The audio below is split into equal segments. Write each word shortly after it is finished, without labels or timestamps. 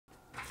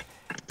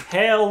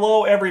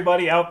Hello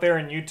everybody out there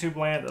in YouTube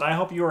land, and I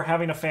hope you are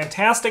having a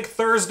fantastic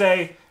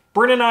Thursday.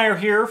 Bryn and I are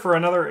here for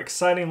another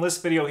exciting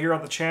list video here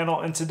on the channel,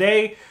 and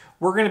today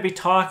we're going to be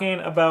talking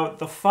about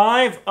the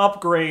 5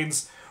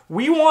 upgrades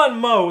we want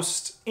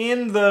most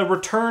in the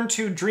Return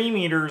to Dream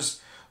Eaters,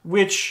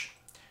 which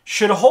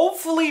should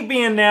hopefully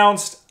be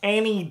announced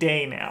any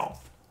day now.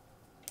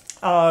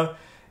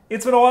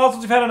 It's been a while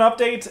since we've had an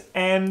update,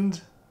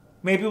 and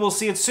maybe we'll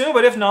see it soon,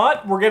 but if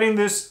not, we're getting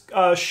this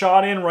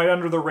shot in right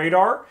under the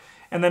radar,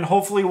 and then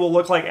hopefully we'll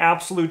look like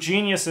absolute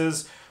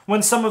geniuses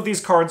when some of these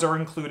cards are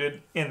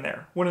included in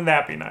there. Wouldn't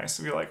that be nice?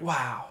 To be like,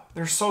 wow,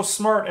 they're so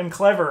smart and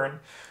clever, and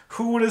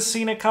who would have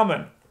seen it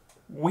coming?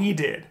 We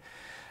did.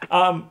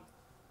 One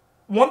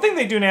thing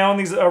they do now in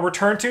these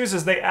return tos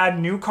is they add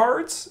new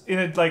cards in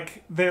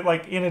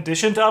in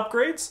addition to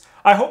upgrades.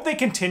 I hope they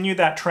continue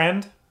that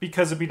trend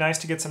because it'd be nice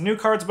to get some new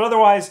cards, but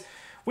otherwise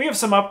we have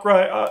some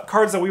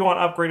cards that we want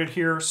upgraded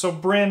here. So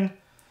Bryn,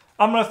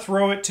 I'm going to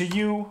throw it to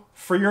you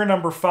for your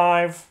number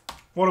 5.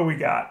 What do we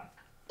got?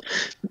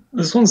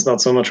 This one's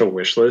not so much a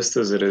wish list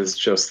as it is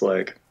just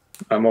like,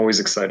 I'm always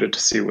excited to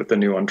see what the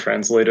new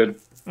untranslated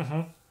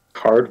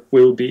card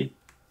will be.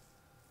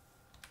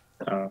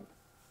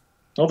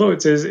 Although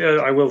it is,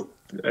 I will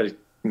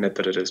admit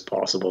that it is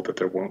possible that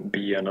there won't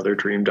be another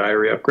Dream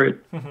Diary upgrade.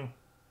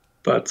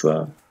 But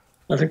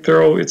I think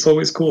it's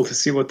always cool to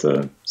see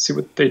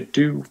what they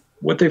do,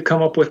 what they've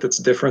come up with that's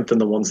different than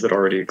the ones that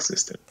already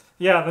existed.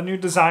 Yeah, the new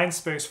design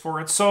space for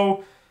it.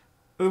 So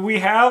we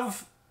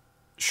have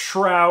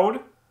Shroud,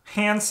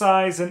 Hand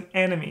Size, and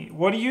Enemy.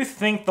 What do you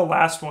think the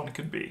last one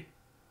could be?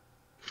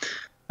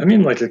 I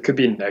mean, like, it could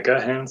be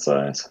Nega Hand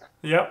Size.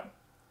 Yep.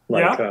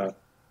 Like, yeah.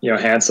 You know,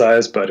 Hand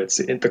Size, but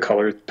the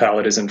color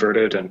palette is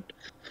inverted, and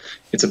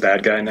it's a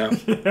bad guy now.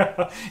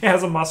 Yeah, it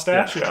has a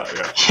mustache.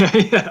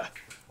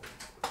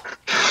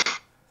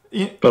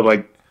 Yeah. But,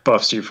 like,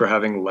 buffs you for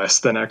having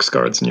less than X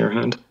cards in your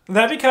hand.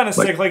 That'd be kind of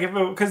sick. Like,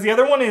 because the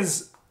other one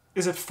is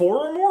it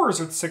 4 or more, or is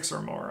it 6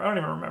 or more? I don't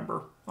even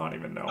remember. I don't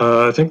even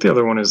know. I think the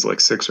other one is like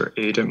 6 or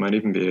 8. It might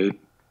even be 8.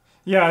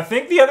 Yeah, I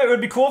think it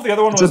would be cool if the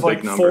other one was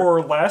like 4 number.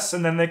 or less,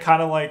 and then they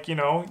kind of like, you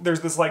know,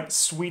 there's this like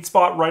sweet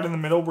spot right in the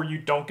middle where you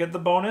don't get the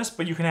bonus,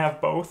 but you can have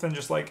both and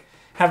just like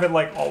have it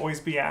like always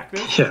be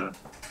active.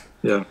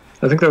 Yeah.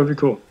 I think that would be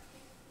cool.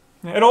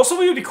 It also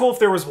would be cool if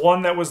there was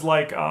one that was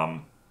like,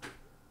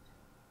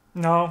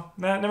 no,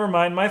 never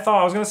mind. My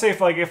thought, I was gonna say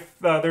if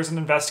there's an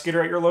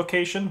investigator at your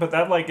location, but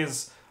that like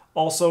is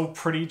also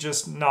pretty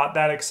just not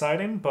that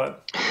exciting.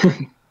 But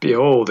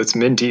behold, it's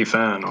Minty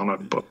Fan on a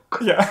book.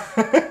 Yeah.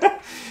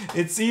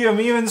 I'm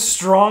even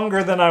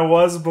stronger than I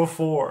was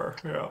before.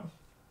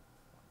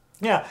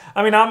 Yeah.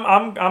 I mean,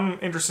 I'm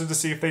interested to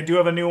see if they do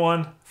have a new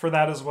one for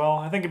that as well.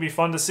 I think it'd be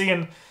fun to see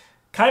and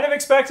kind of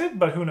expected,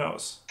 but who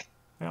knows?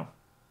 Yeah.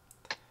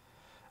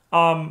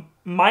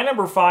 My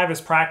number 5 is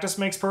Practice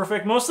Makes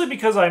Perfect, mostly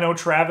because I know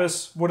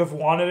Travis would have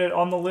wanted it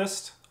on the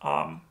list.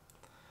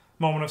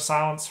 Moment of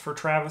silence for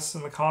Travis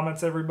in the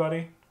comments,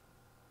 everybody.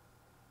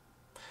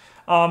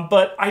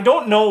 But I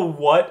don't know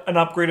what an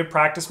upgraded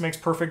Practice Makes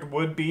Perfect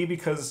would be,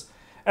 because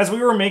as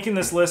we were making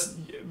this list,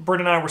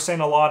 Bryn and I were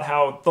saying a lot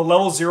how the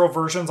level 0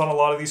 versions on a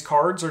lot of these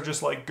cards are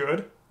just like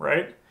good,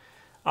 right?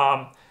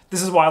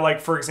 This is why,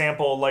 like, for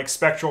example, like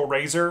Spectral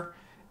Razor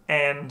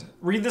and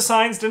Read the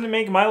Signs didn't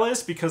make my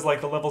list, because like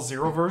the level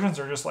 0 versions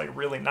are just like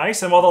really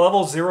nice. And while the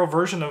level 0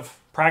 version of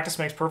Practice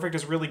Makes Perfect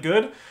is really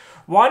good,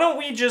 why don't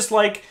we just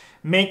like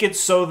make it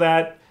so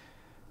that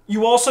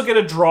you also get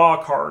to draw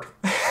a card?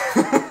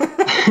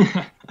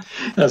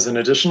 As an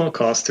additional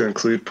cost to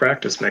include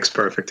Practice Makes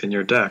Perfect in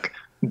your deck,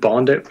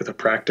 bond it with a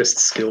practiced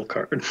skill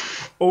card.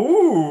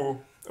 Ooh,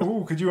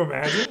 could you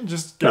imagine?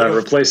 Just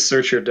replace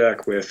Search Your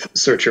Deck with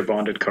Search Your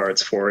Bonded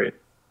cards for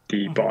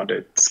the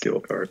bonded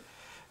skill card.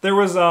 There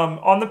was,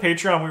 on the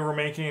Patreon, we were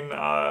making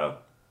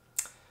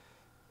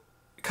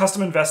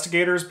custom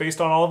investigators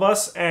based on all of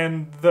us,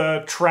 and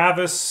the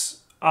Travis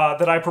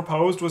that I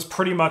proposed was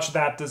pretty much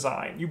that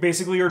design. You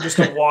basically are just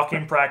a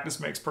walking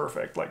Practice Makes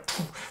Perfect. Like,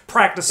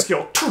 practice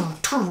skill,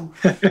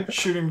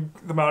 shooting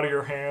them out of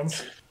your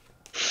hands.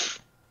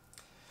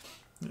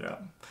 Yeah.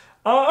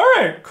 All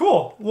right,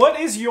 cool. What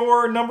is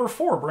your number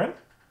 4, Bryn?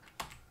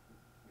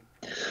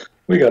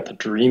 We got the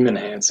Dream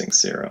Enhancing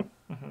Serum.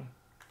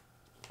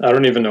 I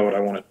don't even know what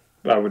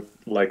I would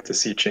like to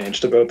see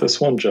changed about this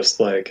one.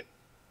 Just like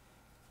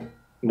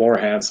more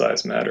hand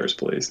size matters,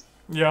 please.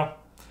 Yeah,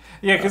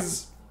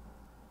 because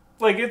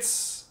like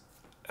it's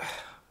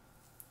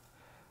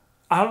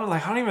I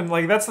don't even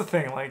like that's the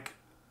thing. Like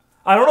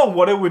I don't know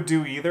what it would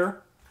do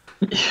either.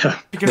 Yeah,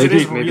 because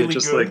maybe it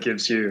just good. Like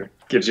gives you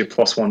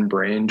 +1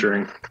 brain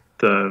during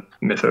the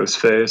Mythos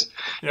phase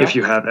if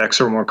you have X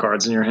or more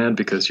cards in your hand,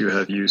 because you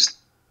have used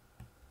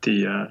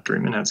the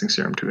Dream Enhancing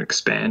Serum to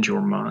expand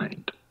your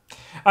mind.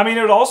 I mean,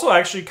 it would also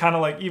actually kind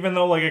of like, even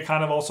though like it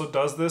kind of also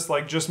does this,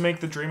 like just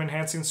make the Dream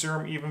Enhancing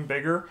Serum even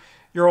bigger.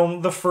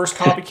 The first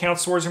copy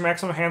counts towards your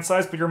maximum hand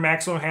size, but your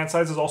maximum hand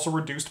size is also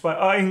reduced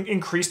by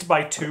increased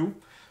by 2.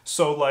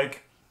 So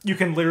like you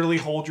can literally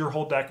hold your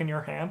whole deck in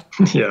your hand.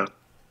 Yeah.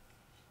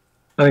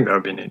 I think that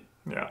would be neat.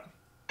 Yeah.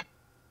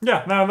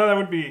 Yeah, no, that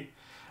would be...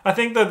 I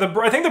think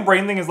the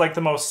brain thing is like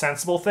the most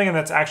sensible thing, and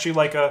that's actually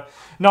like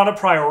not a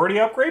priority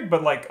upgrade,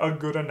 but like a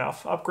good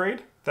enough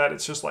upgrade that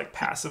it's just like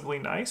passively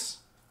nice.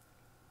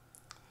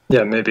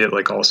 Yeah, maybe it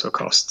like also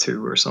costs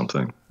 2 or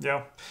something.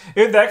 Yeah.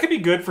 That could be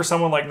good for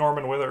someone like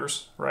Norman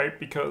Withers, right?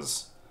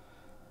 Because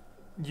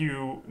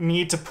you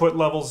need to put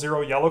level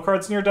 0 yellow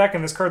cards in your deck,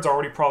 and this card's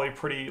already probably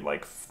pretty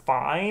like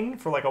fine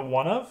for like a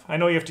 1-of. I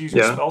know you have to use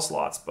your spell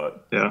slots,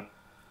 but... Yeah.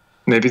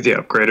 Maybe the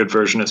upgraded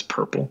version is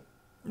purple.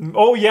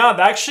 Oh, yeah.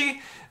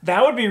 Actually,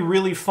 that would be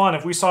really fun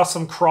if we saw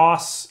some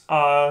cross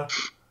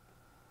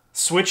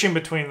switching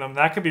between them.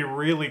 That could be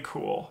really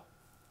cool.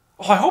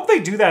 Oh, I hope they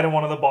do that in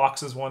one of the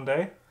boxes one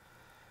day.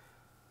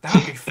 That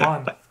would be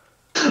fun.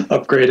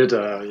 Upgraded,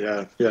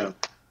 yeah.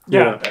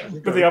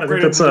 But the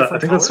upgraded I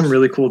think that's some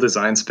really cool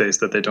design space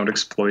that they don't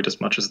exploit as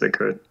much as they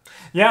could.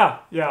 Yeah.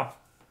 Man.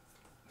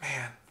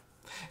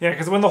 Yeah,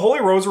 because when the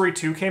Holy Rosary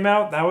 2 came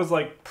out, that was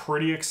like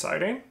pretty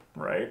exciting,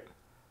 right?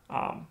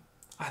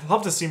 I'd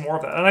love to see more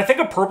of that. And I think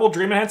a purple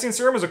Dream Enhancing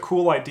Serum is a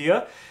cool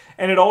idea.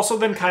 And it also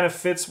then kind of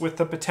fits with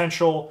the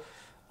potential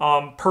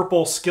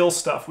purple skill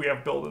stuff we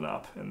have building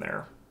up in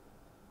there.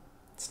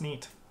 It's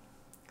neat.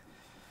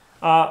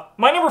 My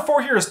number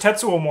 4 here is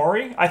Tetsuo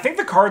Mori. I think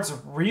the card's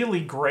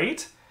really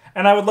great.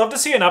 And I would love to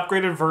see an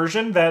upgraded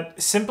version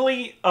that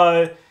simply...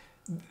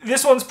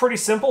 this one's pretty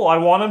simple. I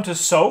want him to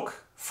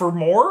soak for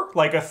more.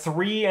 Like a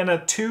 3 and a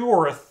 2,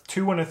 or a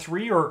 2 and a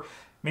 3, or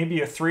maybe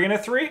a 3 and a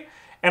 3.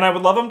 And I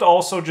would love him to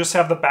also just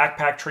have the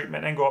backpack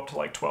treatment and go up to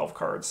like 12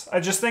 cards. I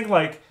just think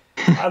like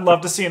I'd love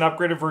to see an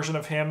upgraded version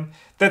of him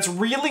that's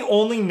really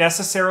only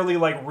necessarily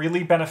like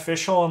really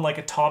beneficial in like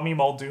a Tommy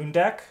Muldoon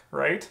deck,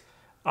 right?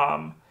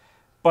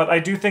 But I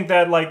do think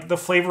that like the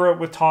flavor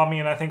with Tommy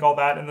and I think all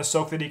that and the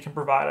soak that he can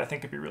provide, I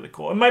think could be really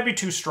cool. It might be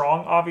too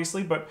strong,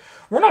 obviously, but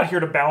we're not here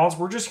to balance.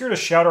 We're just here to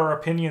shout our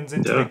opinions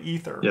into the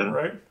ether,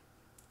 right?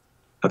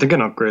 I think an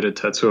upgraded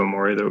Tetsuo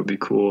Mori that would be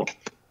cool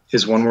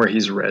is one where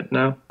he's red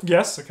now.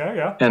 Yes, okay,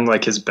 yeah. And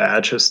like his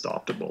badge has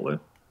stopped a bullet.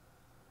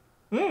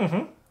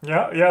 Mm-hmm.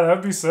 Yeah, that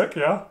would be sick,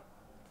 yeah.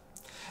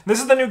 This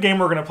is the new game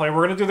we're going to play.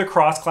 We're going to do the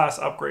cross-class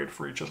upgrade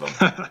for each of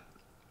them.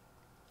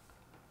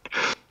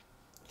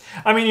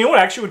 I mean, you know what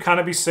actually would kind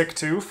of be sick,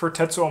 too, for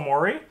Tetsuo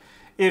Mori?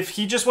 If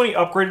he just, when he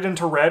upgraded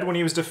into red, when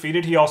he was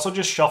defeated, he also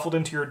just shuffled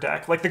into your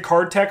deck. Like, the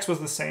card text was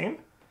the same,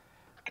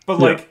 but,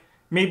 like,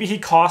 maybe he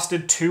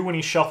costed 2 when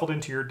he shuffled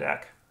into your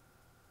deck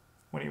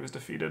when he was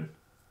defeated.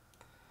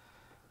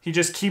 He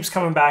just keeps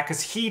coming back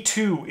because he,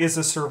 too, is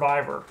a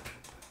survivor.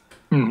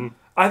 Mm-hmm.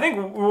 I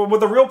think what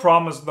the real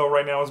problem is, though,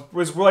 right now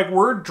is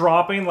we're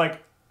dropping, like,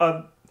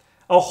 a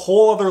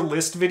whole other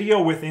list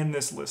video within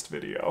this list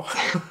video.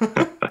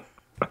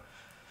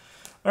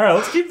 All right,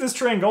 let's keep this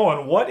train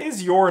going. What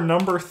is your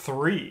number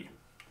 3?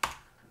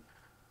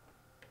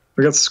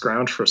 We got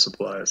Scrounge for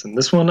supplies. And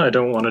this one, I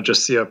don't want to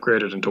just see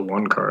upgraded into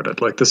 1 card. I'd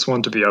like this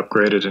one to be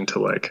upgraded into,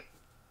 like,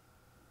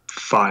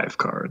 5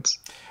 cards.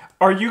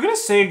 Are you going to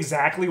say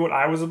exactly what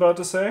I was about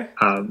to say?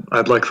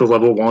 I'd like the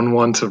level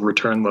 1/1 to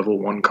return level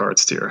 1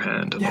 cards to your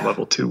hand, and the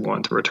level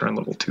 2/1 to return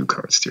level 2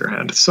 cards to your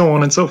hand, so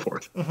on and so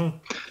forth.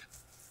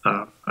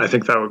 Mm-hmm. I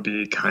think that would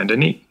be kind of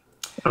neat.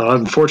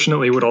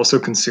 Unfortunately, it would also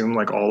consume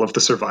like all of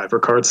the survivor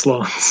card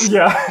slots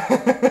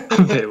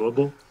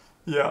available.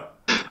 Yeah.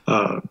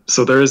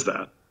 So there is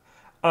that.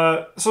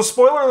 So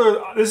spoiler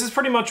alert, this is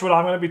pretty much what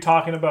I'm going to be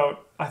talking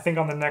about, I think,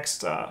 on the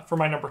next, for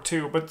my number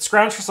 2. But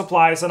Scrounge for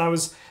supplies, and I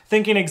was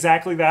thinking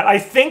exactly that. I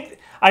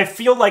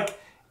feel like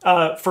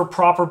for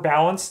proper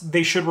balance,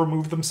 they should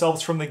remove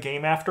themselves from the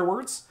game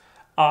afterwards.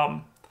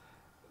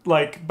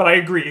 But I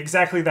agree,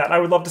 exactly that. I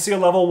would love to see a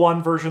level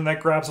 1 version that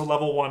grabs a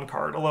level 1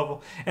 card.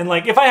 And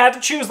like, if I had to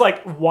choose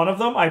like one of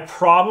them, I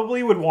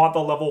probably would want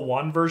the level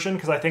 1 version,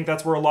 because I think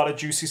that's where a lot of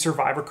juicy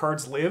survivor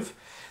cards live.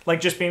 Like,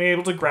 just being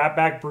able to grab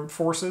back brute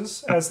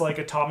forces as like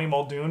a Tommy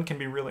Muldoon can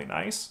be really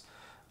nice.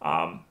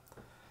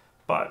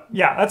 But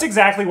yeah, that's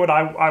exactly what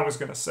I was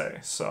going to say.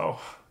 So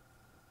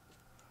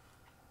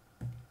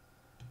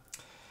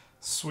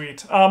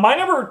sweet. My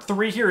number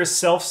 3 here is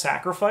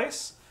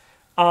Self-Sacrifice.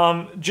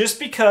 Just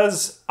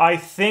because I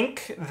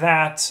think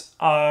that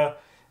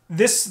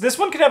this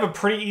one could have a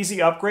pretty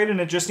easy upgrade,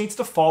 and it just needs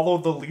to follow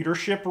the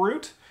leadership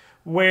route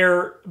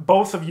where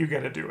both of you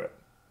get to do it.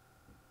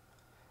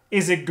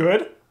 Is it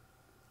good?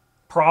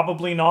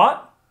 Probably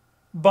not.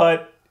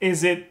 But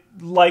is it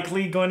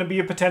likely going to be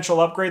a potential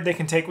upgrade they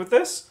can take with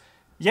this?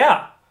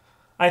 Yeah,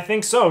 I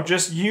think so.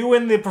 Just you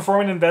and the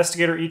Performing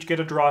Investigator each get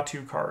to draw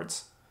 2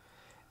 cards.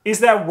 Is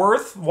that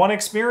worth 1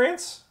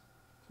 experience?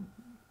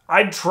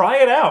 I'd try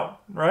it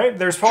out, right?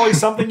 There's probably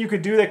something you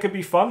could do that could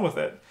be fun with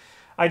it.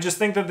 I just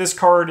think that this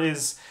card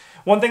is...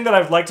 One thing that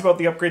I've liked about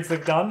the upgrades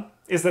they've done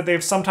is that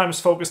they've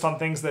sometimes focused on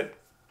things that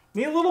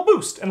need a little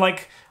boost. And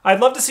like, I'd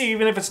love to see,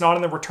 even if it's not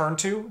in the return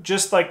to,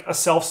 just like a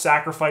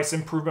self-sacrifice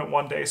improvement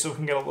one day so it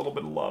can get a little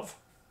bit of love.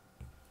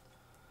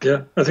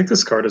 Yeah, I think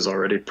this card is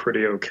already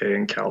pretty okay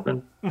in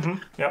Calvin.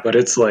 Mm-hmm. Yeah. But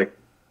it's like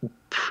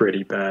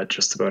pretty bad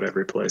just about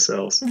every place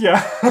else.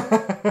 Yeah.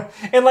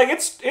 And like,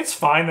 it's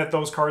fine that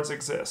those cards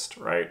exist,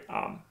 right?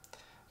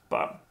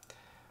 But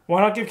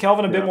why not give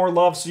Kelvin a bit Yeah. more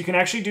love so you can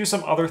actually do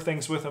some other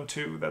things with him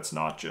too that's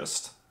not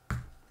just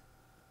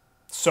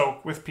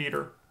soak with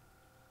Peter.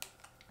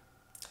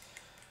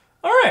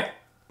 All right,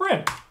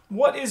 Bryn,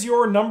 what is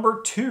your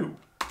number 2?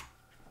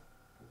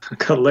 I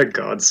gotta let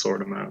God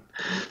sort him out.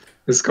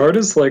 This card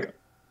is like,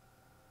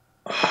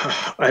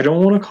 I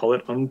don't want to call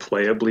it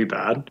unplayably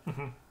bad,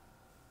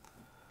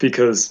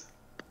 because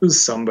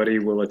somebody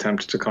will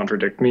attempt to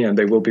contradict me and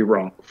they will be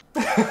wrong.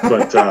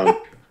 But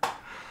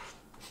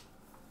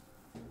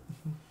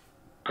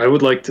I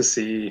would like to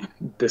see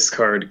this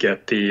card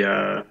get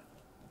the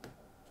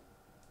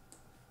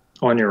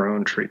on your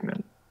own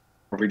treatment,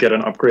 or we get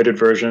an upgraded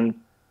version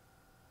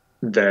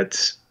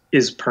that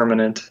is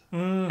permanent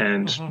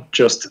and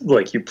just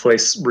like you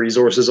place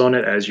resources on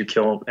it as you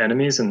kill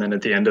enemies, and then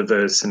at the end of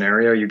the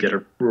scenario you get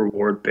a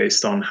reward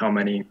based on how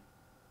much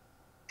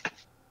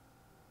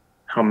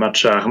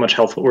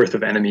health worth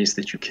of enemies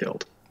that you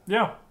killed.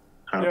 Yeah.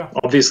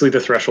 Obviously the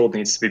threshold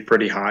needs to be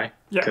pretty high,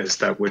 Yeah. because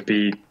that would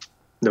be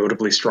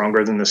notably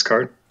stronger than this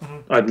card.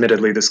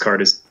 Admittedly, this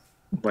card is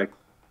like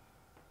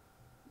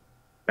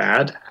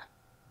bad.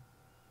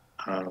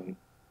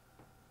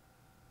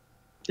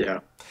 Yeah.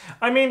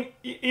 I mean,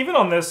 even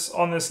on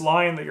this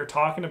line that you're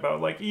talking about,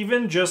 like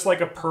even just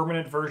like a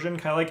permanent version,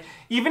 kind of like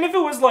even if it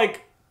was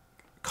like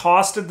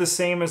costed the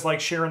same as like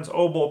Sharon's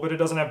Obol, but it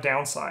doesn't have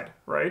downside,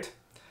 right?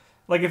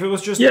 Like if it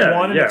was just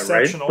one and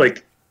exceptional, right?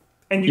 Like,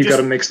 and you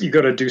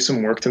gotta do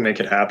some work to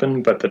make it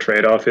happen, but the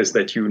trade-off is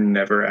that you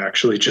never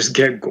actually just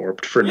get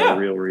gorped for no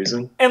real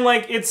reason. And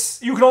like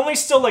you can only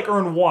still like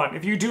earn 1.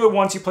 If you do it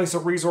once, you place a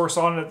resource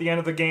on it at the end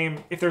of the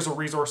game, if there's a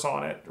resource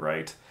on it,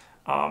 right?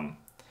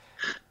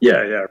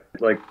 Yeah.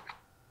 Like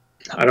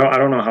I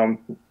don't know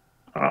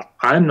how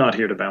I'm not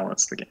here to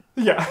balance the game.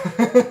 Yeah.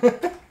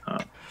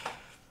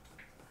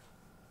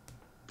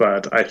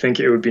 But I think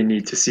it would be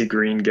neat to see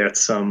Green get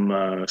some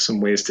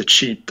ways to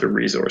cheat the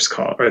resource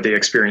cost or the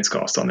experience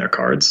cost on their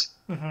cards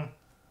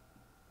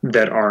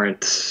that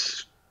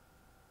aren't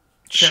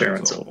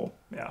Sharon's Obol.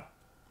 Yeah.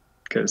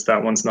 Because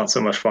that one's not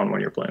so much fun when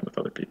you're playing with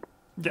other people.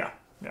 Yeah.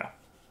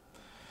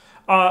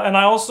 And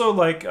I also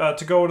like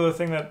to go to the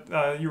thing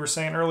that you were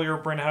saying earlier,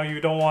 Bryn, how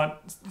you don't want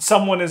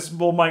someone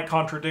might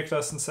contradict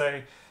us and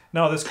say,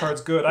 no, this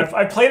card's good.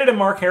 I played it in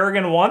Mark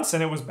Harrigan once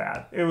and it was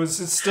bad.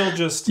 It's still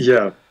just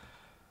Yeah.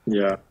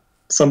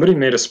 Somebody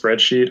made a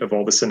spreadsheet of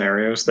all the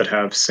scenarios that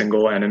have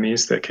single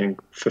enemies that can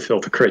fulfill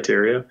the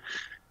criteria,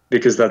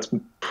 because that's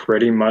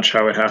pretty much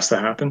how it has to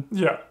happen.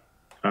 Yeah.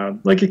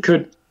 Like you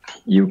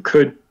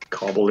could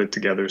cobble it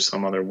together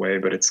some other way,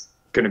 but it's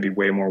going to be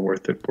way more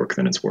work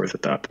than it's worth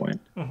at that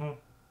point.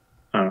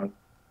 And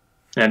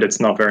it's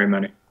not very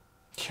many.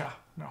 Yeah,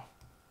 no.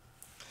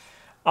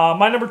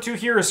 My number 2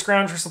 here is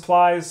Scrounger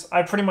Supplies.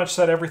 I pretty much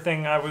said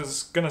everything I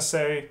was going to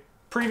say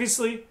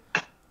previously.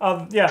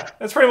 Yeah,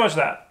 that's pretty much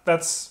that.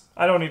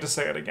 I don't need to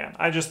say it again.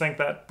 I just think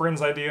that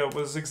Bryn's idea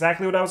was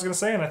exactly what I was going to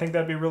say, and I think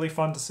that'd be really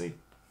fun to see.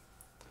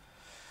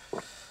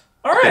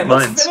 All right,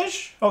 let's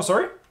finish. Oh,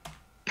 sorry?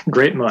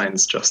 Great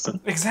minds, Justin.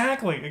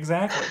 Exactly.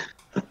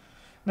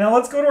 Now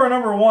let's go to our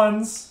number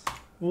 1s.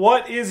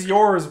 What is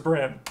yours,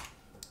 Bryn?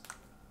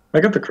 I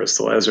got the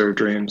Crystallizer of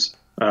Dreams.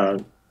 I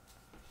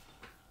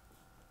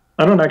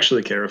don't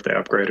actually care if they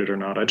upgrade it or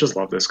not. I just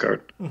love this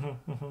card.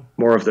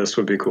 More of this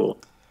would be cool.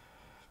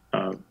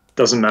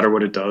 Doesn't matter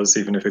what it does,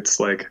 even if it's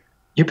like,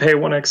 you pay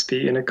 1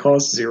 XP and it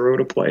costs 0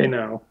 to play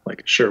now.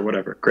 Like, sure,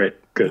 whatever. Great,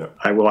 good. Yeah.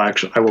 I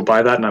will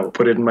buy that and I will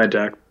put it in my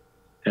deck.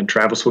 And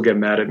Travis will get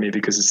mad at me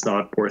because it's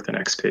not worth an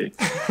XP.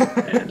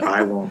 And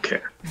I won't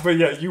care. But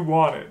yeah, you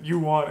want it.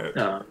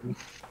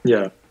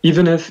 Yeah.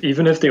 Even if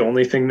the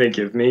only thing they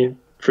give me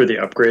for the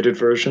upgraded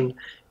version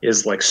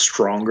is like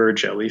stronger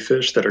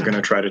jellyfish that are going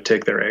to try to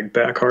take their egg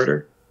back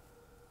harder.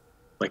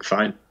 Like,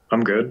 fine.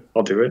 I'm good.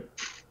 I'll do it.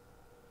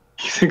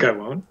 You think I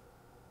won't?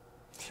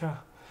 Yeah.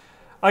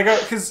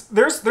 Because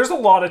there's a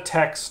lot of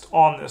text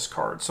on this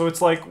card, so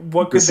it's like,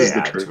 what could they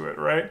add to it,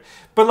 right?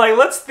 But like,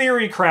 let's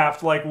theory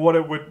craft like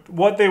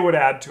what they would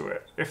add to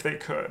it if they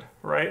could,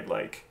 right?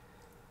 Like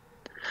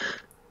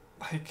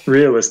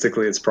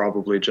realistically, it's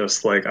probably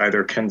just like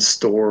either can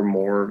store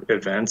more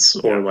events,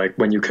 or like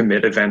when you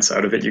commit events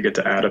out of it, you get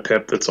to add a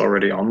pip that's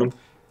already on them.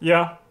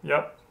 Yeah,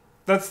 yep.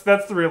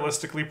 That's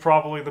realistically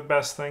probably the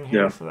best thing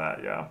here for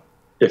that. Yeah.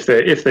 If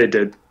they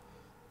did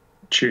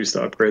choose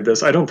to upgrade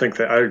this, I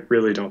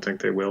really don't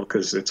think they will,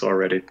 because it's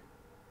already,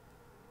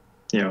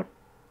 brilliant.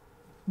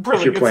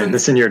 If you're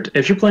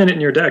playing it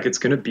in your deck, it's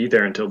going to be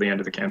there until the end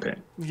of the campaign.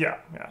 Yeah.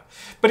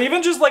 But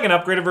even just like an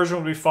upgraded version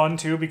would be fun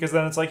too, because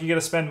then it's like you get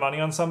to spend money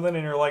on something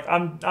and you're like,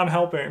 I'm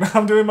helping.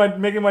 I'm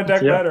making my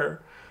deck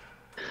better.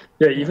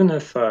 Yeah, even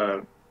if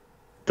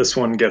this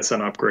one gets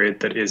an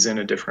upgrade that is in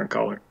a different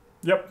color.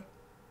 Yep.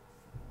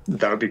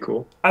 That would be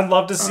cool. I'd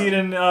love to see it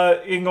in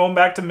going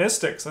back to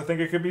Mystics. I think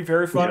it could be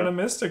very fun in a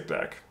Mystic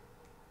deck.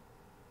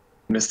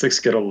 Mystics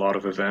get a lot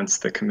of events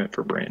that commit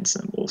for brain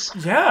symbols.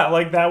 Yeah,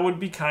 like that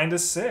would be kind of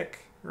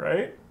sick,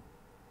 right?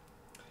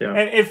 Yeah.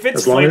 And it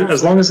fits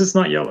as long as it's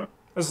not yellow.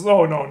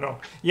 Oh, no, no.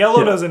 Yellow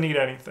Yeah. doesn't need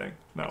anything.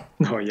 No.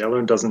 No,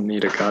 yellow doesn't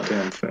need a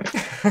goddamn thing.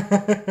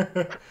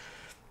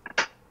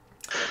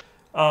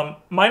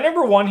 My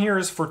number one here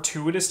is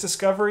Fortuitous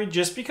Discovery,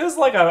 just because,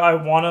 like, I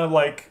want to,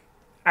 like,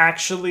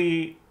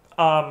 actually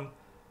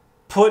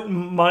put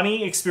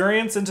money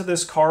experience into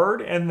this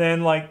card and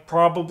then, like,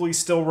 probably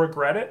still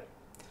regret it.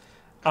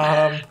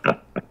 I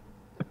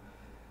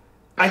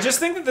just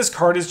think that this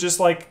card is just,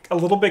 like, a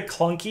little bit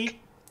clunky.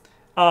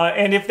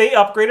 And if they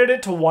upgraded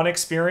it to 1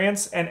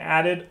 experience and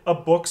added a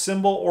book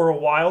symbol or a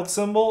wild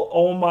symbol,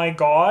 oh my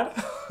god.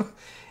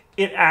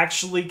 It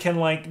actually can,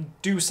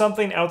 like, do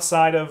something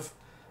outside of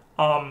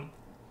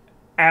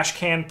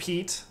Ashcan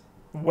Pete,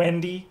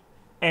 Wendy,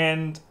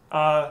 and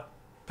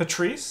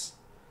Patrice.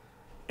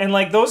 And,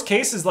 like, those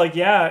cases, like,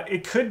 yeah,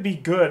 it could be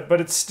good,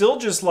 but it's still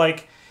just,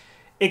 like,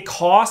 it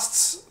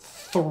costs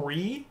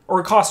 3,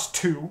 or it costs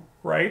 2,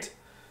 right?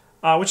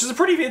 Which is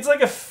it's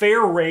like a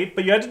fair rate,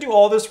 but you had to do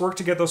all this work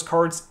to get those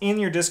cards in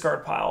your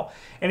discard pile.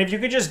 And if you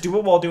could just do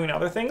it while doing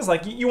other things,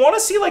 like, you want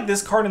to see, like,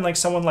 this card in, like,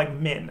 someone like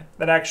Min,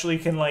 that actually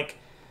can, like,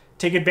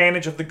 take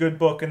advantage of the good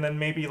book and then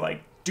maybe,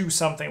 like, do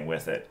something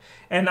with it.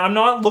 And I'm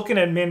not looking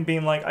at Min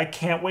being like, I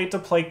can't wait to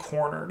play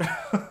Cornered.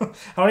 I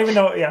don't even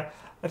know. Yeah,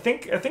 I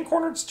think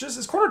Cornered's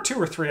is Cornered 2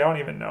 or 3. I don't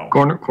even know.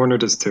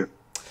 Cornered is 2.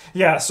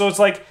 Yeah, so it's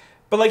like,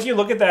 but, like, you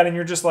look at that and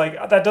you're just like,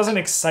 that doesn't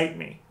excite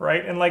me,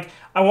 right? And, like,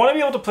 I want to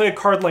be able to play a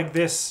card like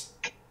this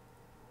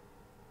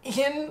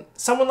in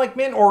someone like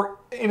Min, or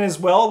in as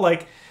well,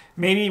 like,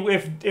 maybe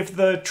if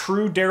the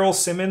true Daryl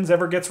Simmons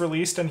ever gets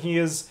released and he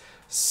is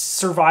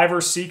Survivor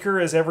Seeker,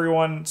 as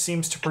everyone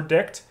seems to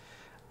predict,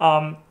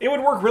 it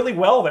would work really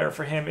well there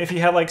for him if he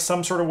had, like,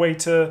 some sort of way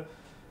to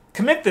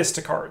commit this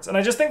to cards. And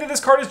I just think that this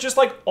card is just,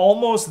 like,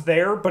 almost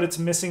there, but it's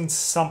missing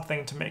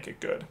something to make it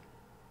good.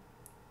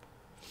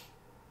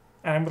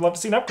 And I would love to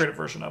see an upgraded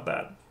version of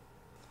that.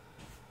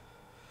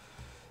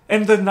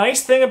 And the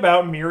nice thing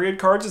about Myriad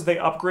cards is they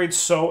upgrade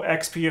so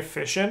XP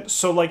efficient,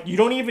 so, like, you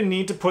don't even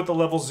need to put the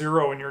level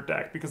 0 in your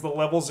deck, because the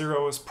level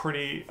 0 is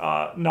pretty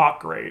not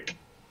great.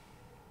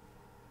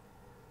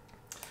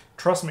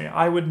 Trust me,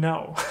 I would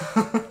know.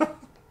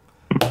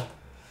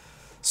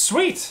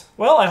 Sweet!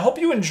 Well, I hope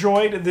you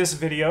enjoyed this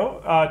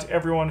video, to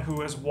everyone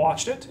who has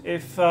watched it.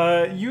 If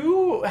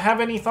you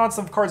have any thoughts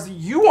of cards that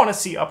you want to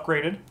see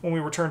upgraded when we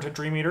return to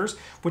Dream Eaters,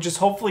 which is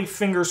hopefully,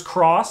 fingers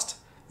crossed,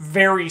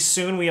 very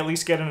soon we at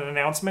least get an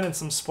announcement and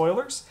some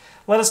spoilers,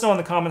 let us know in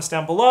the comments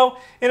down below.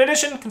 In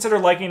addition, consider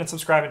liking and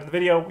subscribing to the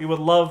video. We would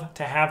love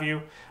to have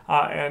you,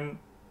 and,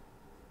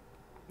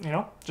 you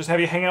know, just have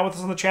you hang out with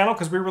us on the channel,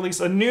 because we release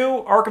a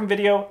new Arkham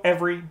video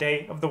every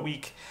day of the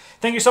week.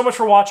 Thank you so much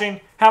for watching.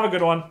 Have a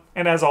good one.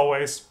 And as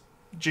always,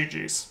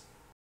 GG's.